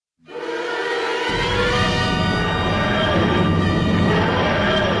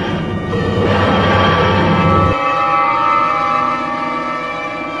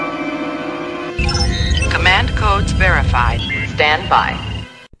Wi-Fi.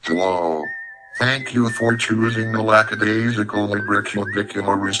 Hello. Thank you for choosing the lackadaisical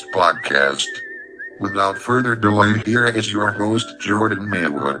Libricubicularist podcast. Without further delay, here is your host, Jordan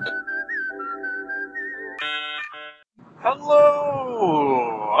Maywood.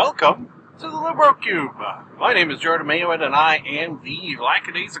 Hello! Welcome to the LibroCube. My name is Jordan Maywood, and I am the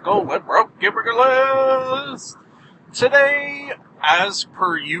lackadaisical Librocubicularist. Today, as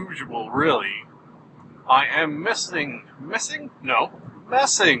per usual, really, I am messing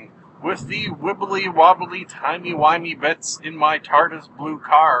with the wibbly-wobbly, timey-wimey bits in my TARDIS blue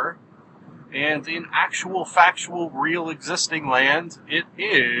car. And in actual, factual, real existing land, it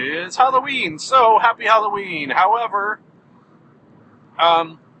is Halloween. So, happy Halloween. However,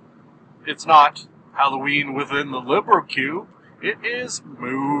 it's not Halloween within the LibroCube. It is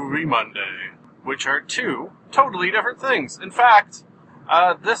Movie Monday, which are two totally different things. In fact,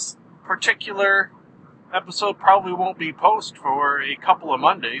 this particular episode probably won't be posted for a couple of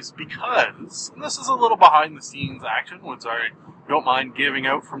Mondays because, and this is a little behind-the-scenes action, which I don't mind giving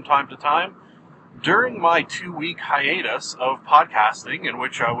out from time to time. During my 2-week hiatus of podcasting, in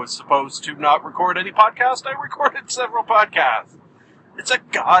which I was supposed to not record any podcast, I recorded several podcasts. It's a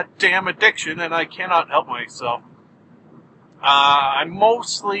goddamn addiction, and I cannot help myself. I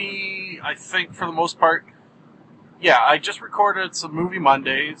think for the most part, I just recorded some Movie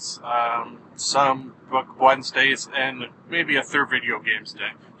Mondays, some Book Wednesdays, and maybe a third video games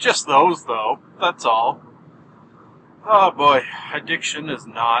day. Just those, though. That's all. Oh boy, addiction is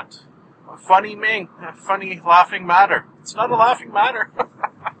not a funny laughing matter. It's not a laughing matter.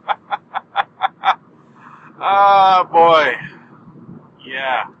 Ah, boy.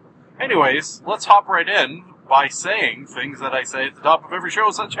 Yeah. Anyways, let's hop right in by saying things that I say at the top of every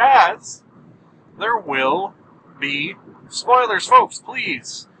show, such as, there will be spoilers, folks.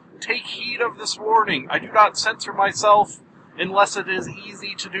 Please take heed of this warning. I do not censor myself unless it is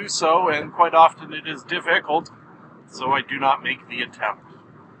easy to do so, and quite often it is difficult, so I do not make the attempt.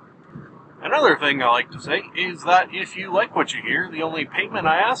 Another thing I like to say is that if you like what you hear, the only payment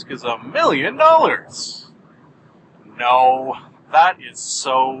I ask is $1 million. No, that is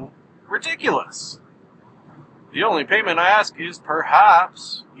so ridiculous. The only payment I ask is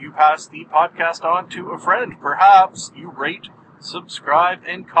perhaps you pass the podcast on to a friend. Perhaps you rate, subscribe,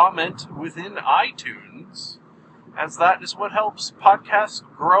 and comment within iTunes, as that is what helps podcasts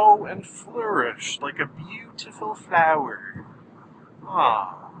grow and flourish like a beautiful flower.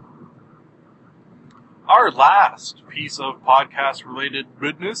 Our last piece of podcast-related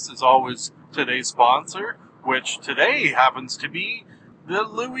goodness is always today's sponsor, which today happens to be the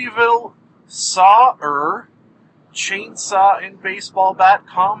Louisville Saw-er Chainsaw and Baseball Bat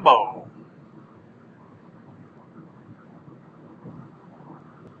Combo.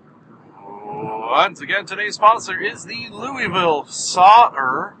 Once again, today's sponsor is the Louisville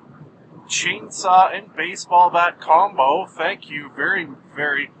Saw-er Chainsaw and Baseball Bat Combo. Thank you very,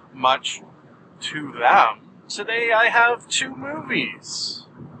 very much to them. Today I have 2 movies.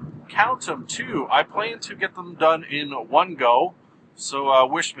 Count them, 2. I plan to get them done in one go, so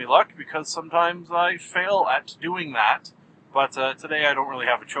wish me luck, because sometimes I fail at doing that. But today I don't really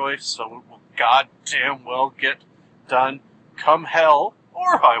have a choice, so it will goddamn well get done, come hell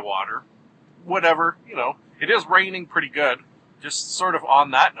or high water. Whatever, it is raining pretty good. Just sort of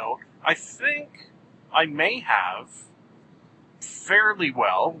on that note, I think I may have fairly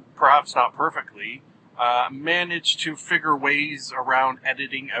well, perhaps not perfectly, managed to figure ways around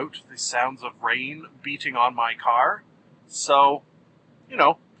editing out the sounds of rain beating on my car. So,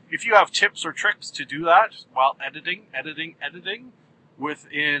 if you have tips or tricks to do that while editing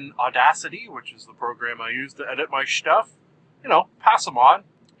within Audacity, which is the program I use to edit my stuff, pass them on.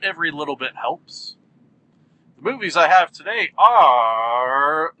 Every little bit helps. The movies I have today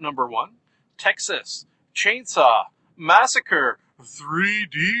are, number 1, Texas Chainsaw Massacre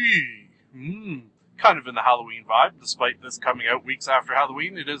 3D. Kind of in the Halloween vibe, despite this coming out weeks after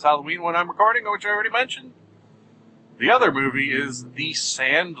Halloween. It is Halloween when I'm recording, which I already mentioned. The other movie is The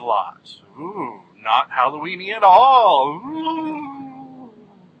Sandlot. Ooh, not Halloween-y at all. Ooh.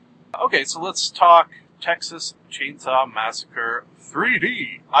 Okay, so let's talk Texas Chainsaw Massacre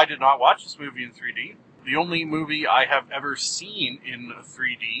 3D. I did not watch this movie in 3D. The only movie I have ever seen in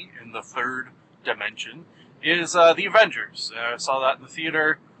 3D, in the third dimension, is The Avengers. I saw that in the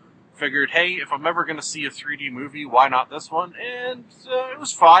theater. Figured, hey, if I'm ever going to see a 3D movie, why not this one? And it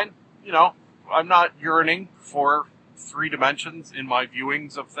was fine. I'm not yearning for 3 dimensions in my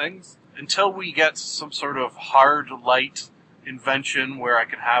viewings of things. Until we get some sort of hard light invention where I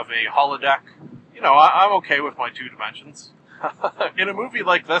can have a holodeck, I'm okay with my 2 dimensions. In a movie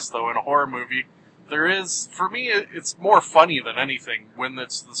like this, though, in a horror movie, There is, for me, it's more funny than anything when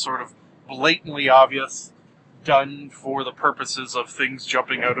it's the sort of blatantly obvious, done for the purposes of things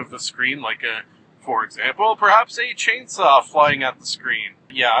jumping out of the screen, like for example, perhaps a chainsaw flying at the screen.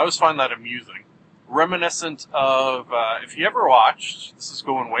 Yeah, I always find that amusing. Reminiscent of, if you ever watched, this is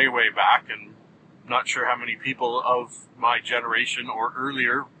going way, way back, and I'm not sure how many people of my generation or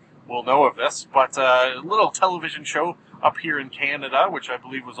earlier will know of this, but a little television show up here in Canada, which I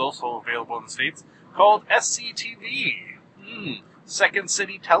believe was also available in the States, called SCTV, Second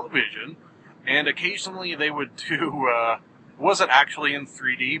City Television, and occasionally they would do, wasn't actually in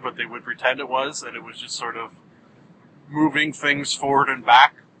 3D, but they would pretend it was, and it was just sort of moving things forward and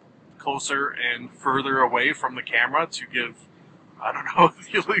back, closer and further away from the camera to give, I don't know,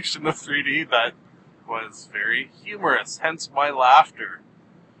 the illusion of 3D. That was very humorous, hence my laughter.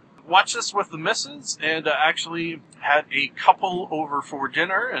 Watched this with the missus, and actually had a couple over for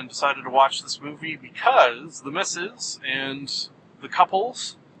dinner and decided to watch this movie because the missus and the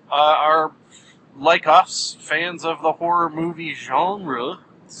couples are, like us, fans of the horror movie genre,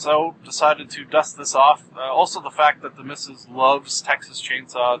 so decided to dust this off. Also the fact that the missus loves Texas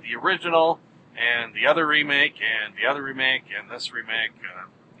Chainsaw, the original, and the other remake, and the other remake, and this remake,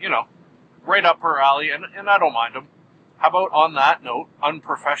 right up her alley, and I don't mind them. How about, on that note,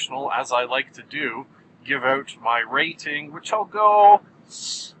 unprofessional as I like to do, give out my rating, which I'll go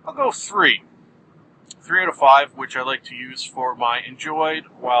 3. 3 out of 5, which I like to use for my enjoyed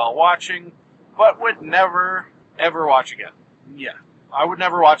while watching, but would never, ever watch again. Yeah, I would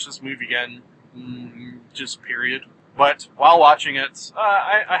never watch this movie again, just period. But while watching it,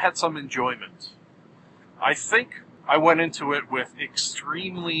 I had some enjoyment. I think I went into it with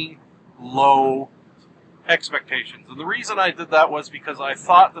extremely low expectations. And the reason I did that was because I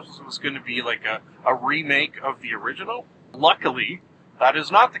thought this was going to be like a remake of the original. Luckily, that is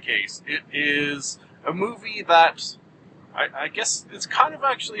not the case. It is a movie that I guess it's kind of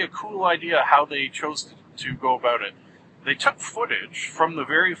actually a cool idea how they chose to go about it. They took footage from the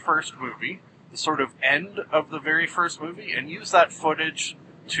very first movie, the sort of end of the very first movie, and used that footage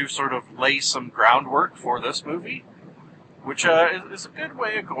to sort of lay some groundwork for this movie, which is a good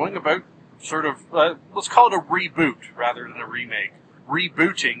way of going about sort of, let's call it a reboot rather than a remake.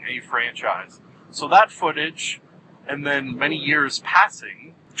 Rebooting a franchise. So that footage, and then many years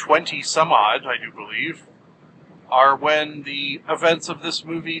passing, 20 some odd, I do believe, are when the events of this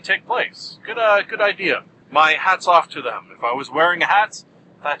movie take place. Good idea. My hat's off to them. If I was wearing a hat,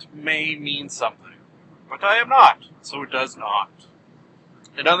 that may mean something. But I am not, so it does not.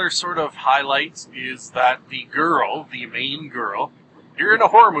 Another sort of highlight is that the girl, the main girl, you're in a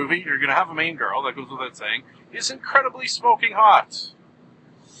horror movie, you're going to have a main girl, that goes without saying, is incredibly smoking hot.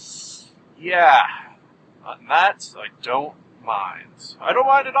 Yeah, on that, I don't mind. I don't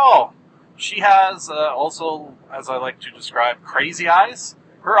mind at all. She has, also, as I like to describe, crazy eyes.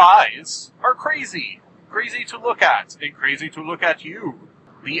 Her eyes are crazy. Crazy to look at, and crazy to look at you.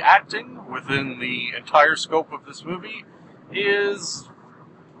 The acting within the entire scope of this movie is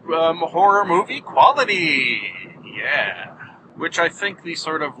horror movie quality. Yeah. Which I think the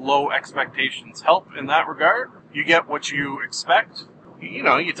sort of low expectations help in that regard. You get what you expect.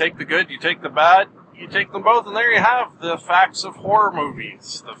 You take the good, you take the bad, you take them both, and there you have the facts of horror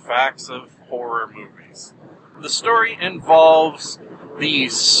movies. The facts of horror movies. The story involves the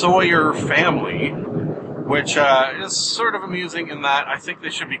Sawyer family, which is sort of amusing in that I think they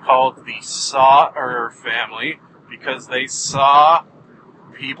should be called the Sawyer family, because they saw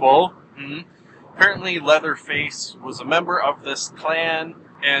people. Apparently Leatherface was a member of this clan,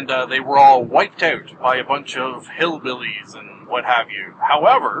 and they were all wiped out by a bunch of hillbillies and what have you.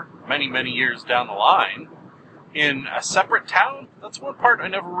 However, many, many years down the line, in a separate town, that's one part I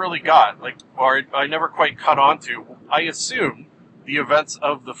never really got, or I never quite caught on to. I assume the events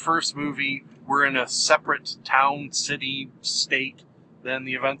of the first movie were in a separate town, city, state than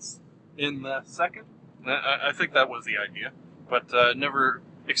the events in the second. I think that was the idea, but never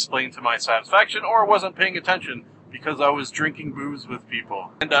explained to my satisfaction, or wasn't paying attention because I was drinking booze with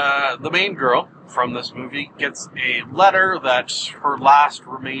people. And the main girl from this movie gets a letter that her last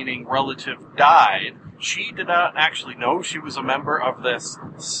remaining relative died. She did not actually know she was a member of this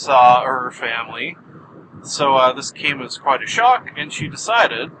Sawyer family, so this came as quite a shock, and she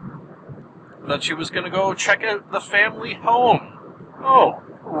decided that she was going to go check out the family home. Oh,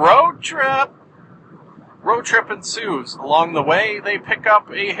 road trip! Road trip ensues. Along the way, they pick up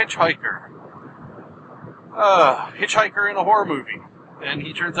a hitchhiker. Hitchhiker in a horror movie. And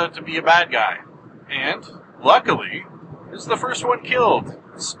he turns out to be a bad guy. And, luckily, is the first one killed.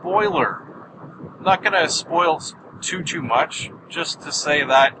 Spoiler. I'm not going to spoil too much, just to say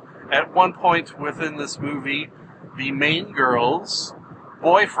that at one point within this movie, the main girl's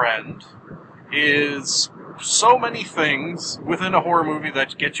boyfriend is so many things within a horror movie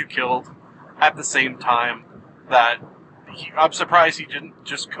that get you killed at the same time that I'm surprised he didn't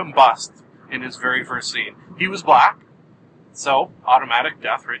just combust in his very first scene. He was black, so automatic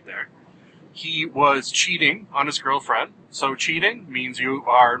death right there. He was cheating on his girlfriend, so cheating means you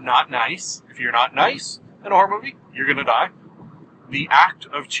are not nice. If you're not nice in a horror movie, you're gonna die. The act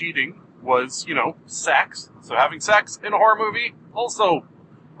of cheating was, sex. So having sex in a horror movie, also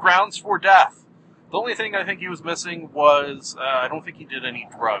grounds for death. The only thing I think he was missing was, I don't think he did any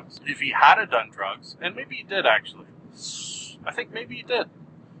drugs. If he had done drugs, and maybe he did actually. I think maybe he did.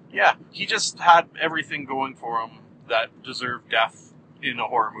 Yeah, he just had everything going for him that deserved death in a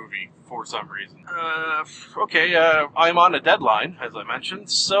horror movie for some reason. I'm on a deadline, as I mentioned,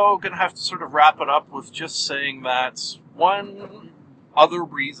 so gonna have to sort of wrap it up with just saying that one other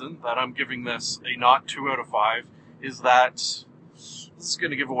reason that I'm giving this a not 2 out of 5 is that this is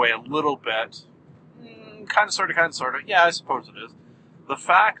going to give away a little bit. Kind of, sort of. Yeah, I suppose it is. The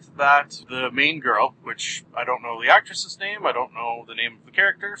fact that the main girl, which I don't know the actress's name, I don't know the name of the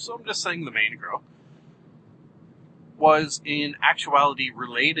character, so I'm just saying the main girl, was in actuality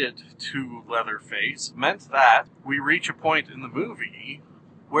related to Leatherface, meant that we reach a point in the movie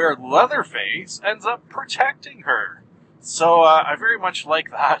where Leatherface ends up protecting her. So I very much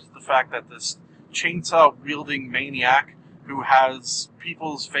like that, the fact that this chainsaw-wielding maniac who has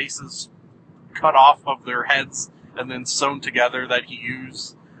people's faces cut off of their heads and then sewn together that he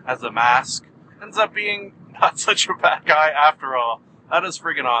used as a mask ends up being not such a bad guy after all. That is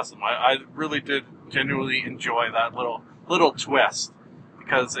friggin' awesome. I really did genuinely enjoy that little twist,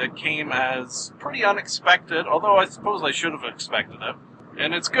 because it came as pretty unexpected, although I suppose I should have expected it.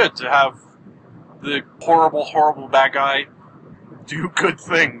 And it's good to have the horrible, horrible bad guy do good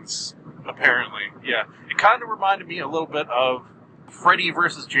things, apparently. Yeah. It kind of reminded me a little bit of Freddy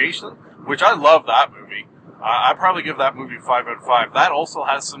vs. Jason, which I love that movie. I'd probably give that movie 5 out of 5. That also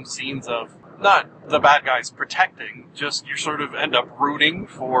has some scenes of not the bad guys protecting, just you sort of end up rooting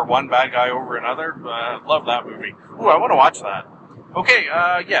for one bad guy over another. Love that movie. Ooh, I want to watch that. Okay,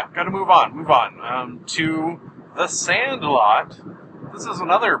 gotta move on. To The Sandlot. This is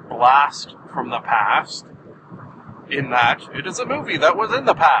another blast from the past, in that it is a movie that was in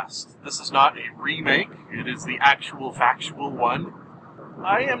the past. This is not a remake, it is the actual factual one.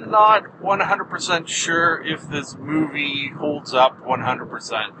 I am not 100% sure if this movie holds up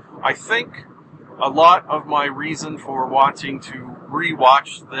 100%. I think a lot of my reason for wanting to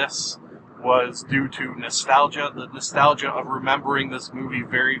rewatch this was due to nostalgia, the nostalgia of remembering this movie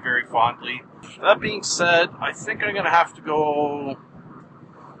very, very fondly. That being said, I think I'm going to have to go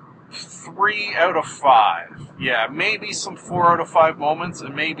 3 out of 5. Yeah, maybe some 4 out of 5 moments,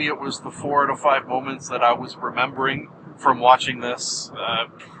 and maybe it was the 4 out of 5 moments that I was remembering from watching this,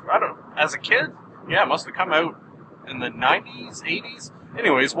 as a kid. Yeah, it must have come out in the 90s, 80s.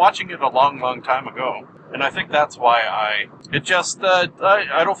 Anyways, watching it a long, long time ago. And I think that's why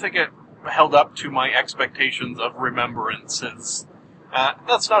I don't think it held up to my expectations of remembrances.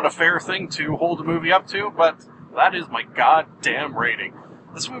 That's not a fair thing to hold a movie up to, but that is my goddamn rating.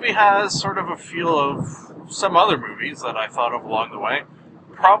 This movie has sort of a feel of some other movies that I thought of along the way.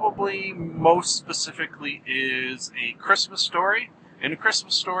 Probably most specifically is A Christmas Story, and A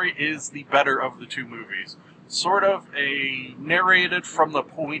Christmas Story is the better of the two movies. Sort of a narrated from the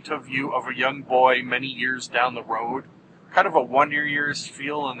point of view of a young boy many years down the road. Kind of a Wonder Years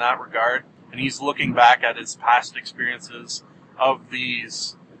feel in that regard, and he's looking back at his past experiences of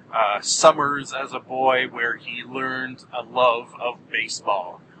these summers as a boy where he learned a love of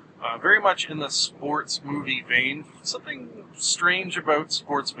baseball. Very much in the sports movie vein. Something strange about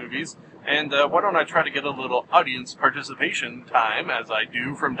sports movies. And why don't I try to get a little audience participation time, as I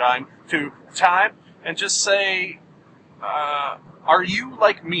do from time to time, and just say, are you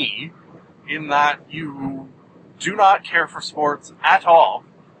like me in that you do not care for sports at all?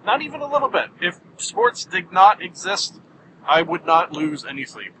 Not even a little bit. If sports did not exist, I would not lose any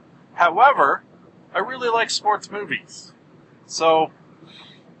sleep. However, I really like sports movies. So,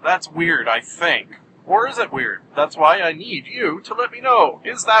 that's weird, I think. Or is it weird? That's why I need you to let me know.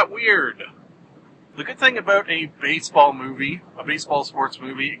 Is that weird? The good thing about a baseball movie, a baseball sports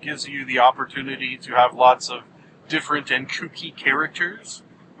movie, it gives you the opportunity to have lots of different and kooky characters,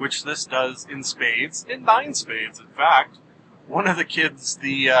 which this does in spades, in 9 spades, in fact. One of the kids,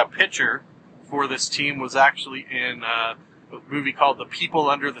 the pitcher for this team, was actually in a movie called The People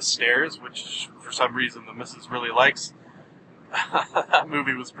Under the Stairs, which for some reason the missus really likes. That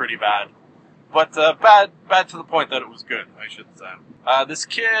movie was pretty bad. But bad to the point that it was good, I should say. This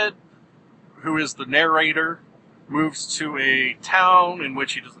kid, who is the narrator, moves to a town in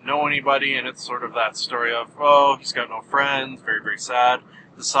which he doesn't know anybody, and it's sort of that story of, oh, he's got no friends, very, very sad.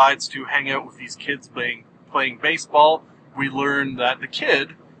 Decides to hang out with these kids playing baseball. We learn that the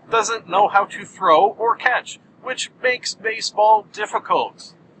kid doesn't know how to throw or catch, which makes baseball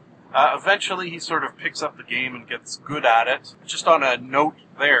difficult. Eventually, he sort of picks up the game and gets good at it. Just on a note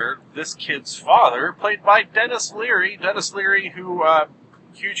there, this kid's father, played by Dennis Leary, who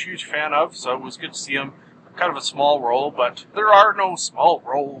huge fan of, so it was good to see him. Kind of a small role, but there are no small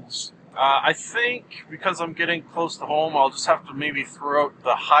roles. I think, because I'm getting close to home, I'll just have to maybe throw out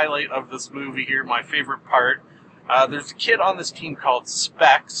the highlight of this movie here, my favorite part. There's a kid on this team called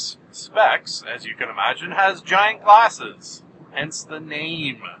Specs. Specs, as you can imagine, has giant glasses, hence the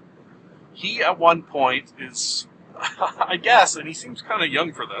name. He, at one point, is, I guess, and he seems kind of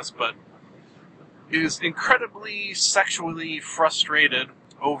young for this, but is incredibly sexually frustrated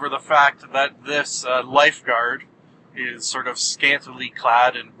over the fact that this lifeguard is sort of scantily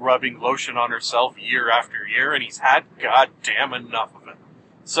clad and rubbing lotion on herself year after year, and he's had goddamn enough of it.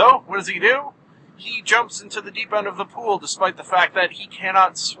 So, what does he do? He jumps into the deep end of the pool despite the fact that he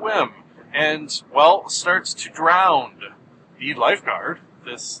cannot swim, and, well, starts to drown. The lifeguard,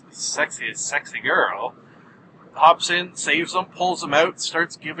 this sexy girl, hops in, saves him, pulls him out,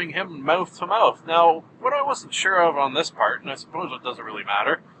 starts giving him mouth-to-mouth. Now, what I wasn't sure of on this part, and I suppose it doesn't really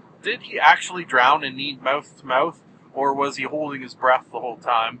matter, did he actually drown and need mouth-to-mouth, or was he holding his breath the whole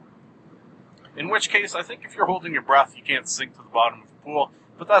time? In which case, I think if you're holding your breath, you can't sink to the bottom of the pool,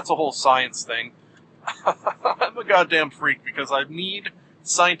 but that's a whole science thing. I'm a goddamn freak because I need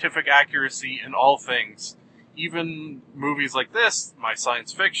scientific accuracy in all things. Even movies like this, my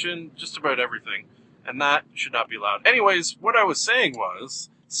science fiction, just about everything. And that should not be allowed. Anyways, what I was saying was,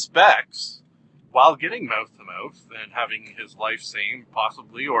 Specs, while getting mouth-to-mouth and having his life saved,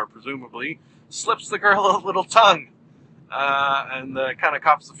 possibly or presumably, slips the girl a little tongue. And kind of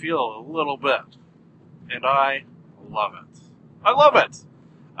cops the feel a little bit. And I love it. I love it!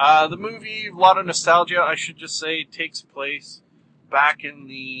 The movie, a lot of nostalgia, I should just say, takes place back in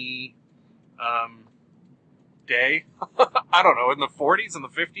the day. I don't know, in the 40s and the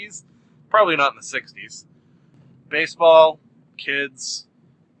 50s? Probably not in the 60s. Baseball, kids,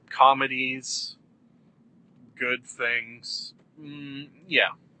 comedies, good things.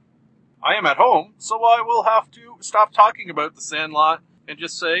 Yeah. I am at home, so I will have to stop talking about The Sandlot and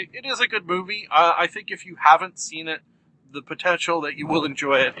just say it is a good movie. I think if you haven't seen it, the potential that you will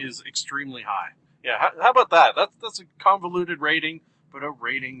enjoy it is extremely high. Yeah, how about that? That's a convoluted rating, but a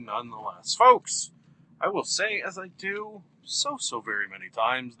rating nonetheless. Folks, I will say, as I do so very many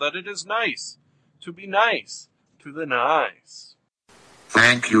times, that it is nice to be nice to the nice.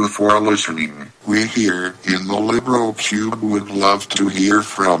 Thank you for listening. We here in the Liberal Cube would love to hear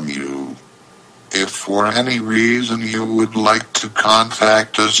from you. If for any reason you would like to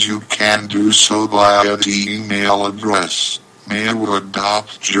contact us, you can do so via the email address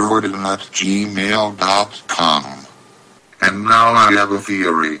maywood.jordan@gmail.com. And now I have a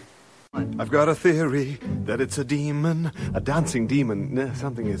theory. I've got a theory that it's a demon, a dancing demon. Nah,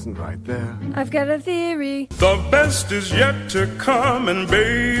 something isn't right there. I've got a theory. The best is yet to come, and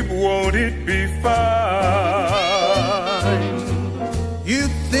babe, won't it be fine? You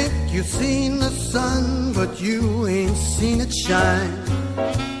think you've seen the sun, but you ain't seen it shine.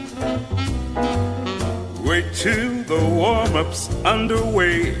 Wait till the warm-up's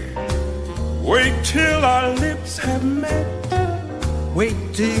underway. Wait till our lips have met. Wait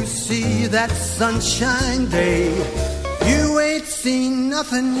till you see that sunshine day. You ain't seen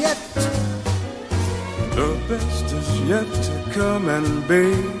nothing yet. The best is yet to come, and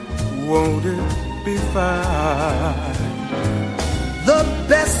babe, won't it be fine? The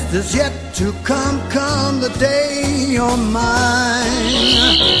best is yet to come the day you're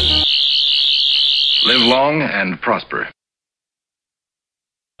mine. Live long and prosper.